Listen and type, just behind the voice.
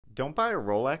Don't buy a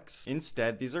Rolex.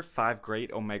 Instead, these are 5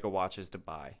 great Omega watches to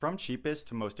buy. From cheapest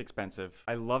to most expensive.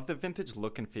 I love the vintage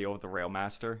look and feel of the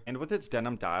Railmaster, and with its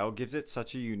denim dial gives it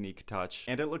such a unique touch,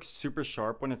 and it looks super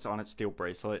sharp when it's on its steel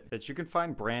bracelet that you can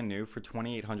find brand new for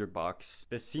 2,800 bucks.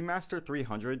 The Seamaster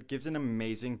 300 gives an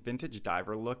amazing vintage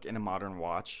diver look in a modern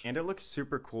watch, and it looks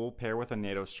super cool paired with a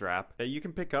NATO strap that you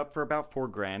can pick up for about 4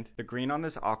 grand. The green on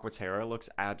this Aquaterra looks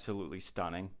absolutely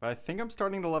stunning, but I think I'm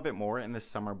starting to love it more in this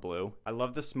summer blue. I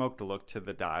love the smoked look to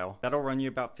the dial. That'll run you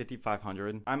about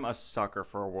 5,500. I'm a sucker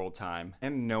for a world time,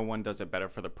 and no one does it better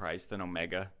for the price than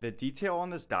Omega. The detail on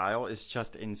this dial is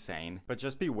just insane, but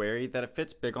just be wary that it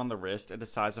fits big on the wrist at a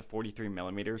size of 43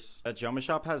 millimeters. That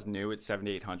Jomashop has new at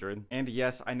 7,800. And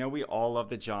yes, I know we all love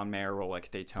the John Mayer Rolex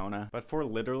Daytona, but for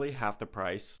literally half the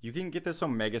price, you can get this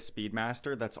Omega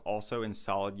Speedmaster that's also in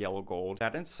solid yellow gold,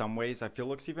 that in some ways I feel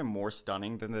looks even more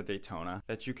stunning than the Daytona,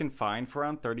 that you can find for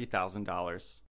around $30,000.